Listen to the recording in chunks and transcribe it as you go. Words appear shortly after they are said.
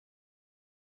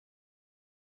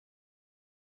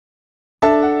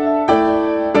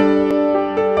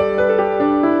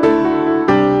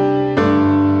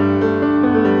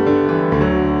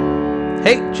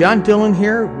Hey, John Dillon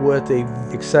here with a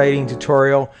exciting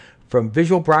tutorial from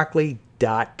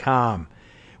visualbroccoli.com.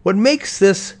 What makes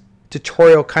this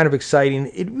tutorial kind of exciting,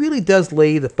 it really does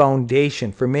lay the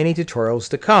foundation for many tutorials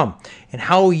to come and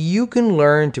how you can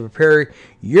learn to prepare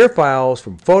your files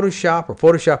from Photoshop or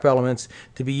Photoshop elements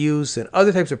to be used in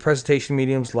other types of presentation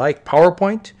mediums like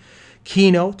PowerPoint,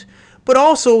 Keynote, but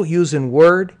also used in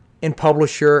Word and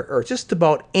Publisher or just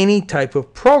about any type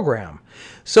of program.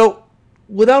 So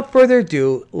without further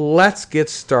ado, let's get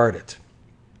started.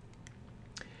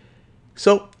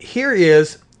 So here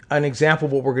is an example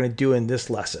of what we're going to do in this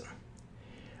lesson.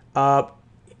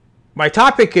 My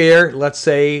topic here, let's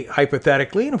say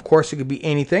hypothetically, and of course it could be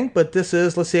anything, but this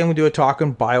is, let's say I'm going to do a talk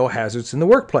on biohazards in the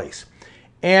workplace.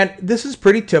 And this is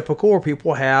pretty typical where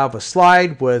people have a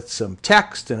slide with some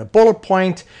text and a bullet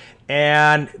point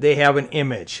and they have an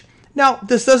image. Now,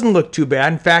 this doesn't look too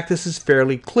bad. In fact, this is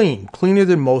fairly clean, cleaner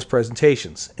than most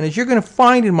presentations. And as you're going to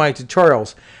find in my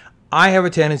tutorials, I have a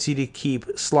tendency to keep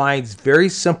slides very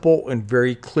simple and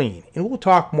very clean. And we'll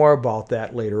talk more about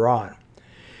that later on.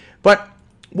 But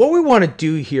what we want to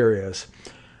do here is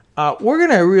we're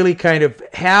going to really kind of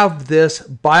have this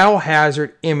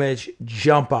biohazard image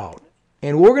jump out.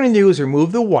 And what we're going to do is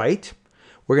remove the white.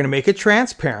 We're going to make it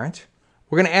transparent.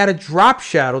 We're going to add a drop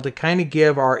shadow to kind of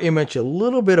give our image a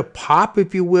little bit of pop,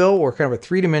 if you will, or kind of a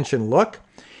three-dimension look.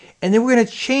 And then we're going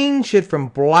to change it from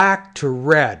black to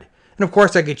red. And of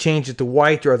course, I could change it to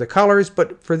white or other colors,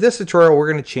 but for this tutorial, we're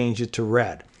going to change it to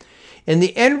red. And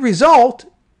the end result,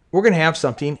 we're going to have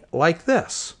something like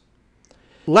this.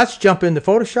 Let's jump into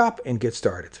Photoshop and get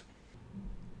started.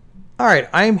 All right,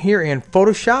 I'm here in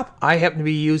Photoshop. I happen to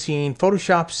be using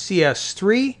Photoshop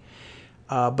CS3.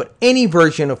 But any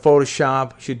version of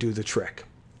Photoshop should do the trick.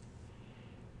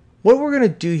 What we're going to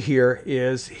do here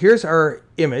is, here's our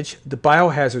image, the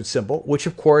biohazard symbol, which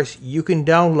of course you can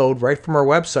download right from our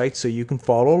website so you can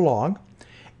follow along.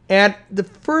 And the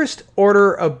first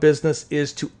order of business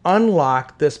is to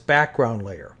unlock this background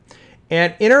layer.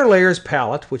 And in our layers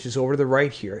palette, which is over to the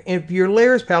right here, if your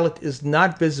layers palette is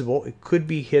not visible, it could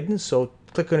be hidden, so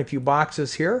click on a few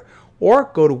boxes here, or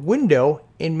go to Window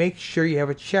and make sure you have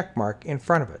a check mark in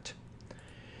front of it.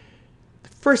 The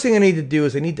first thing I need to do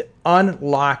is I need to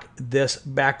unlock this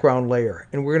background layer.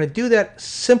 And we're going to do that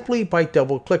simply by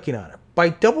double clicking on it. By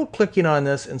double clicking on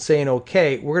this and saying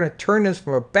OK, we're going to turn this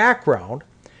from a background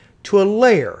to a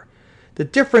layer. The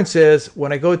difference is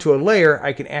when I go to a layer,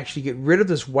 I can actually get rid of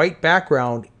this white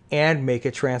background and make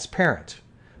it transparent.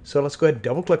 So let's go ahead and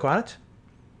double click on it.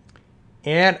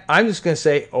 And I'm just going to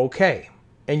say OK.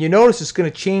 And you notice it's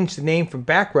going to change the name from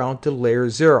background to layer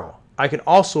 0. I can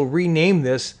also rename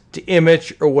this to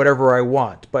image or whatever I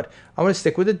want, but I'm going to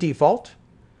stick with the default.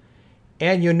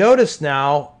 And you notice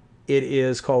now it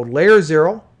is called layer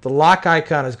 0. The lock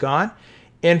icon is gone.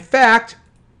 In fact,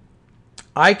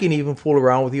 I can even fool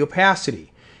around with the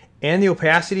opacity. And the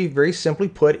opacity, very simply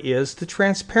put, is the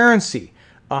transparency.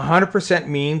 100%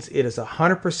 means it is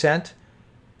 100%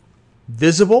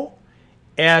 visible.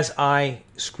 As I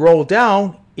scroll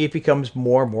down, it becomes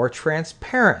more and more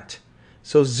transparent.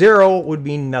 So 0 would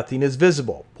mean nothing is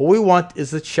visible. What we want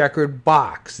is the checkered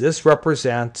box. This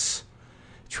represents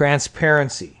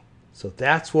transparency. So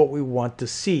that's what we want to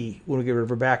see when we get rid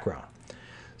of our background.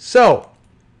 So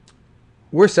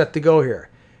we're set to go here.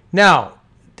 Now,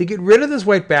 to get rid of this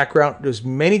white background, there's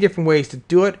many different ways to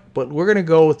do it, but we're going to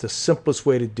go with the simplest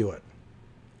way to do it.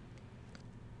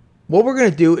 What we're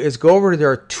going to do is go over to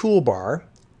our toolbar.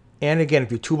 And again, if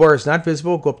your toolbar is not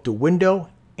visible, go up to Window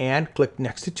and click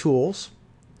next to Tools.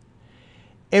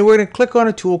 And we're going to click on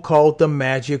a tool called the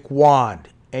Magic Wand.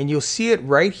 And you'll see it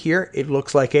right here. It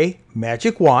looks like a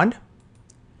magic wand.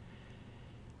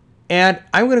 And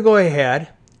I'm going to go ahead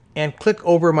and click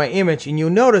over my image. And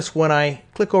you'll notice when I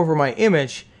click over my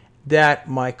image that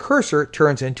my cursor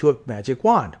turns into a magic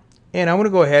wand. And I'm going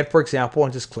to go ahead, for example,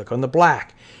 and just click on the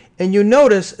black. And you'll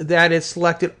notice that it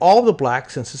selected all the black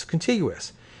since it's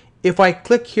contiguous. If I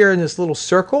click here in this little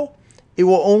circle, it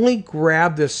will only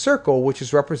grab this circle, which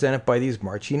is represented by these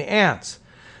marching ants.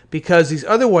 Because these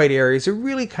other white areas are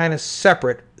really kind of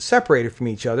separated from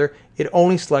each other, it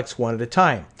only selects one at a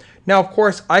time. Now, of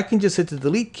course, I can just hit the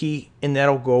delete key and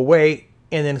that'll go away,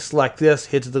 and then select this,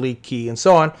 hit the delete key, and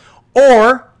so on.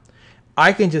 Or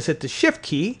I can just hit the shift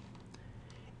key,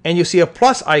 and you'll see a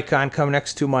plus icon come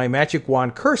next to my magic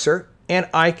wand cursor, and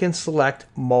I can select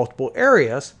multiple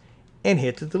areas and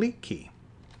hit the delete key.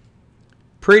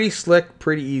 Pretty slick,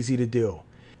 pretty easy to do.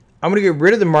 I'm going to get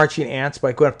rid of the marching ants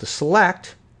by going up to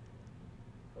Select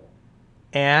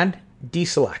and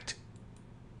Deselect.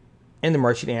 And the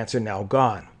marching ants are now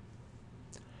gone.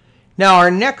 Now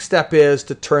our next step is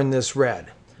to turn this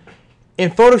red. In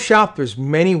Photoshop, there's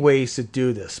many ways to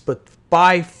do this, but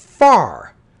by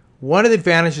far, one of the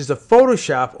advantages of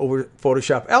Photoshop over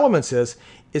Photoshop Elements is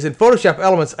in Photoshop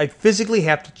Elements, I physically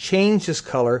have to change this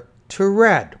color to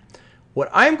red. What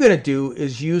I'm going to do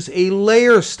is use a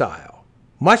layer style,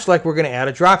 much like we're going to add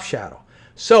a drop shadow.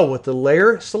 So with the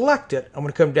layer selected, I'm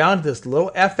going to come down to this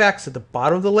little FX at the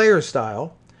bottom of the layer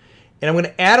style, and I'm going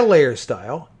to add a layer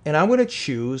style, and I'm going to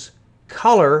choose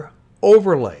Color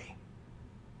Overlay.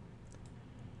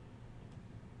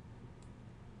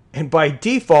 And by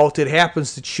default, it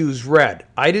happens to choose red.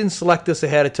 I didn't select this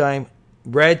ahead of time.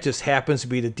 Red just happens to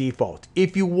be the default.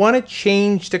 If you want to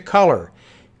change the color,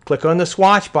 click on the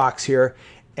swatch box here,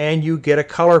 and you get a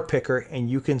color picker, and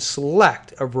you can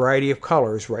select a variety of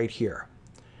colors right here.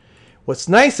 What's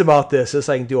nice about this is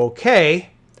I can do OK.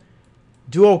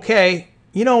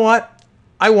 You know what?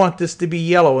 I want this to be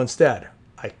yellow instead.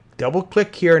 I double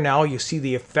click here. Now you see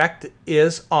the effect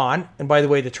is on. And by the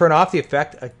way, to turn off the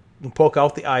effect, I can poke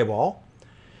out the eyeball.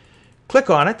 Click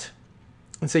on it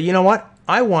and say, you know what?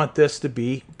 I want this to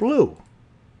be blue.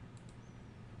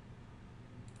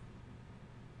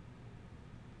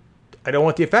 I don't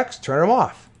want the effects. Turn them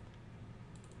off.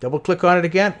 Double click on it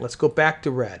again. Let's go back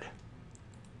to red.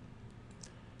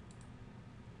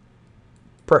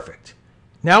 Perfect.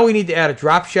 Now we need to add a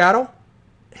drop shadow.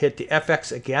 Hit the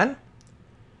FX again.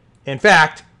 In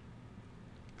fact,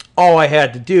 all I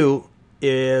had to do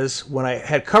is when I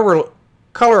had color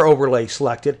overlay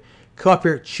selected, come up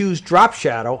here, choose drop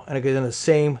shadow, and I get in the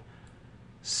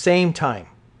same time.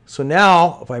 So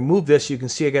now if I move this, you can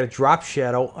see I got a drop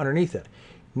shadow underneath it.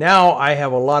 Now I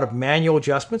have a lot of manual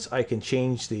adjustments. I can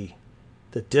change the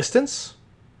distance,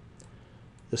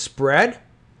 the spread,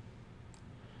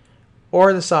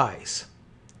 or the size.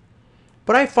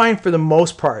 But I find for the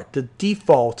most part, the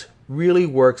default really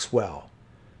works well.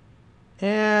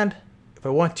 And if I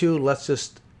want to, let's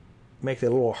just make it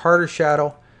a little harder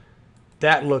shadow.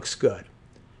 That looks good.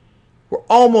 We're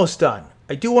almost done.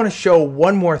 I do want to show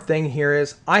one more thing here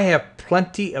is I have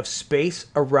plenty of space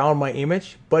around my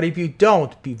image, but if you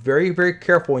don't, be very, very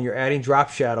careful when you're adding drop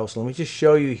shadows. Let me just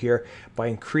show you here by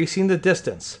increasing the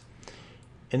distance.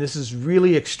 And this is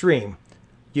really extreme.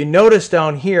 You notice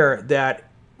down here that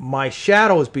my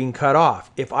shadow is being cut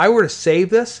off. If I were to save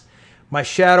this, my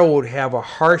shadow would have a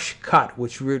harsh cut,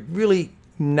 which would really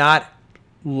not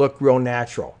look real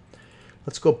natural.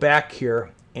 Let's go back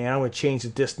here, and I'm going to change the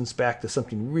distance back to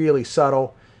something really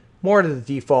subtle, more to the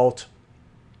default.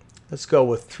 Let's go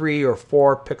with 3 or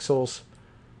 4 pixels.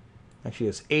 Actually,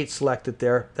 it's 8 selected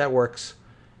there. That works,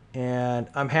 and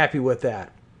I'm happy with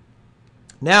that.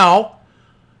 Now,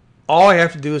 all I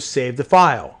have to do is save the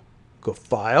file. Go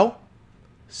File,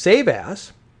 Save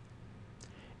As,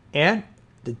 and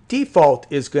the default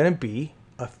is going to be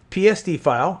a PSD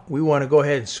file. We want to go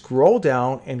ahead and scroll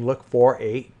down and look for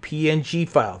a PNG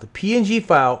file. The PNG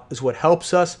file is what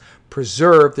helps us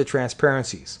preserve the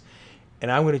transparencies.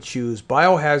 And I'm going to choose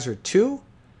Biohazard 2,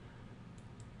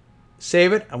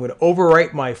 save it. I'm going to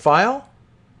overwrite my file.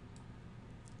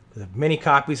 There's many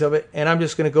copies of it, and I'm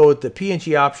just going to go with the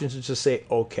PNG options and just say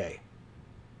OK.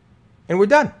 And we're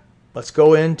done. Let's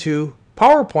go into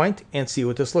PowerPoint and see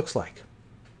what this looks like.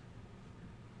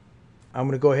 I'm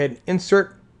going to go ahead and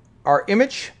insert our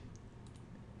image.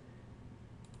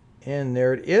 And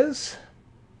there it is.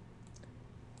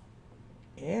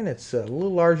 And it's a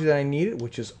little larger than I needed,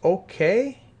 which is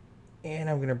okay. And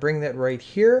I'm going to bring that right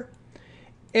here.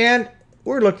 And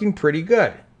we're looking pretty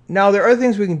good. Now, there are other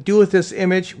things we can do with this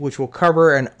image, which we'll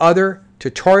cover in other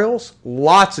tutorials.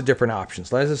 Lots of different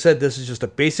options. As I said, this is just a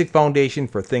basic foundation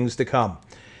for things to come.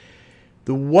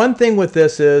 The one thing with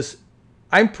this is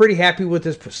I'm pretty happy with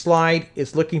this slide.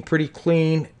 It's looking pretty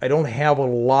clean. I don't have a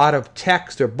lot of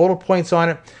text or bullet points on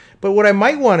it. But what I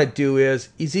might want to do is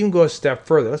even go a step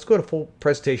further. Let's go to full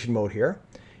presentation mode here.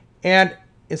 And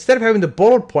instead of having the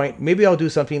bullet point, maybe I'll do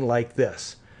something like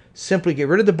this. Simply get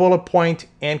rid of the bullet point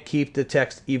and keep the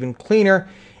text even cleaner.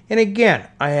 And again,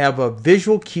 I have a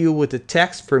visual cue with the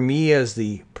text for me as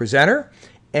the presenter,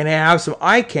 and I have some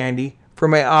eye candy for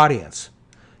my audience.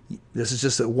 This is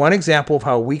just one example of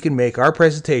how we can make our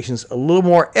presentations a little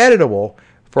more editable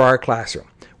for our classroom.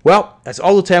 Well, that's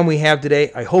all the time we have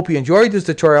today. I hope you enjoyed this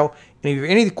tutorial, and if you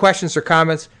have any questions or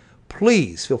comments,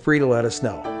 please feel free to let us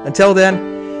know. Until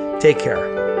then, take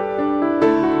care.